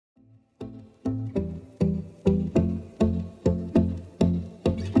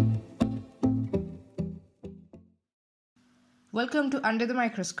Welcome to Under the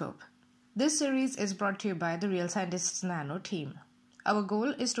Microscope. This series is brought to you by the Real Scientists Nano team. Our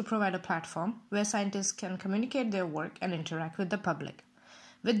goal is to provide a platform where scientists can communicate their work and interact with the public.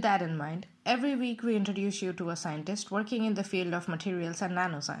 With that in mind, every week we introduce you to a scientist working in the field of materials and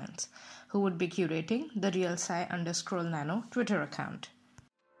nanoscience, who would be curating the RealSci_Nano Twitter account.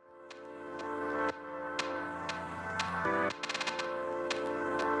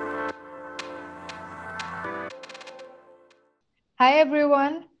 Hi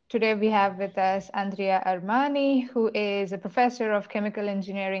everyone. Today we have with us Andrea Armani, who is a professor of chemical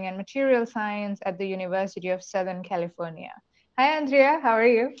engineering and material science at the University of Southern California. Hi Andrea, how are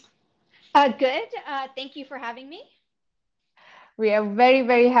you? Good. Thank you for having me. We are very,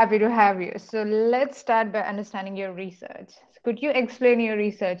 very happy to have you. So let's start by understanding your research. Could you explain your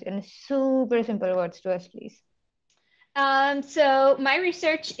research in super simple words to us, please? So my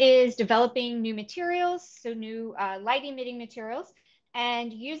research is developing new materials, so new light-emitting materials,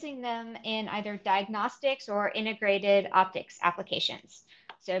 and using them in either diagnostics or integrated optics applications.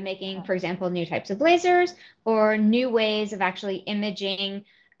 So making, for example, new types of lasers or new ways of actually imaging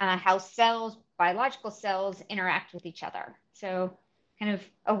how cells, biological cells, interact with each other. So kind of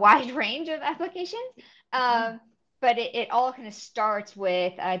a wide range of applications, but it all kind of starts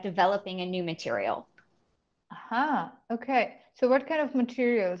with developing a new material. Okay. So what kind of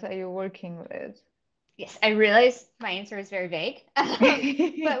materials are you working with? Yes, I realize my answer is very vague,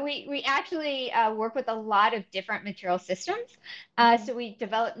 but we actually work with a lot of different material systems. So we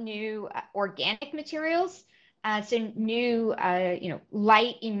develop new organic materials, so new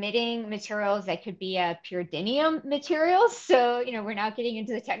light emitting materials that could be pyridinium materials. So we're now getting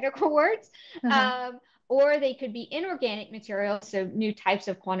into the technical words, or they could be inorganic materials, so new types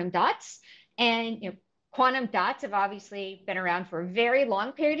of quantum dots. And quantum dots have obviously been around for a very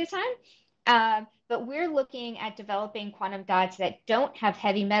long period of time. But we're looking at developing quantum dots that don't have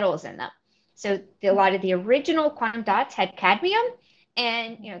heavy metals in them. So a lot of the original quantum dots had cadmium,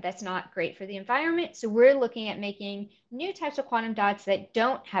 and that's not great for the environment. So we're looking at making new types of quantum dots that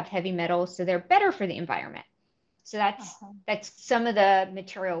don't have heavy metals, so they're better for the environment. So that's some of the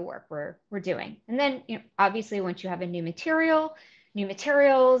material work we're doing. And then obviously once you have a new material, new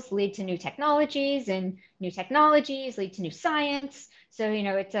materials lead to new technologies, and new technologies lead to new science. So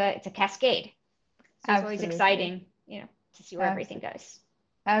it's a cascade. So it's always exciting, to see where everything goes.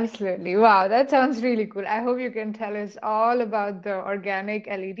 Absolutely. Wow, that sounds really cool. I hope you can tell us all about the organic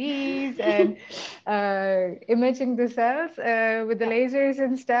LEDs and imaging the cells with the lasers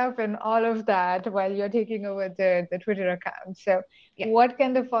and stuff and all of that while you're taking over the Twitter account. So what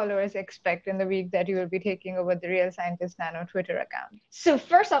can the followers expect in the week that you will be taking over the Real Scientist Nano Twitter account? So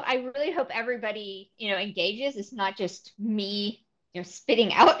first off, I really hope everybody, engages. It's not just me,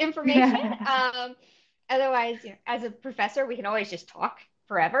 spitting out information. Otherwise, as a professor, we can always just talk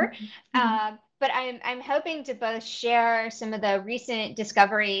forever. But I'm hoping to both share some of the recent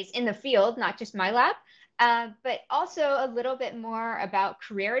discoveries in the field, not just my lab, but also a little bit more about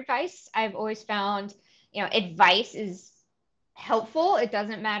career advice. I've always found, advice is helpful. It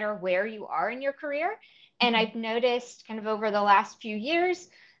doesn't matter where you are in your career. And I've noticed kind of over the last few years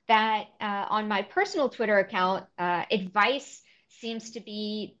that on my personal Twitter account, advice seems to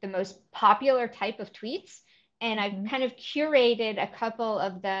be the most popular type of tweets. And I've kind of curated a couple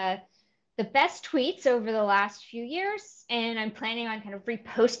of the best tweets over the last few years. And I'm planning on kind of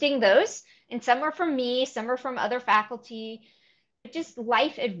reposting those. And some are from me, some are from other faculty, just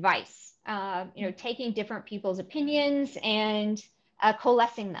life advice, taking different people's opinions and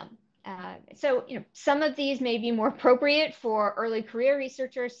coalescing them. So some of these may be more appropriate for early career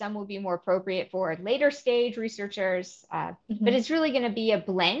researchers. Some will be more appropriate for later stage researchers. But it's really going to be a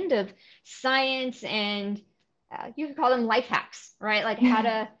blend of science and you could call them life hacks, right? Like how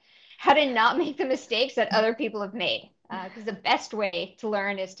to not make the mistakes that other people have made. Because the best way to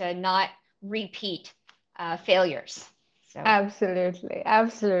learn is to not repeat failures. So. Absolutely.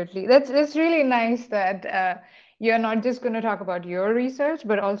 That's really nice that you're not just going to talk about your research,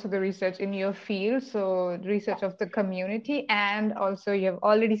 but also the research in your field. So research of the community, and also you have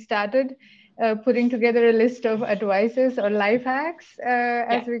already started putting together a list of advices or life hacks,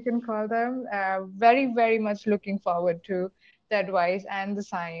 as we can call them. Very, very much looking forward to the advice and the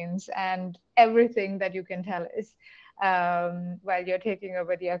science and everything that you can tell us while you're taking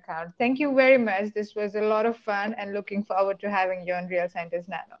over the account. Thank you very much. This was a lot of fun, and looking forward to having you on Real Scientist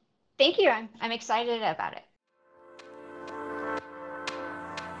Nano. Thank you. I'm excited about it.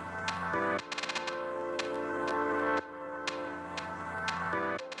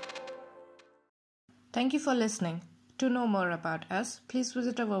 Thank you for listening. To know more about us, please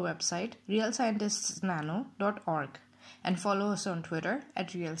visit our website, realscientistsnano.org. and follow us on Twitter at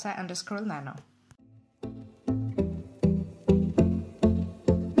realsci_nano.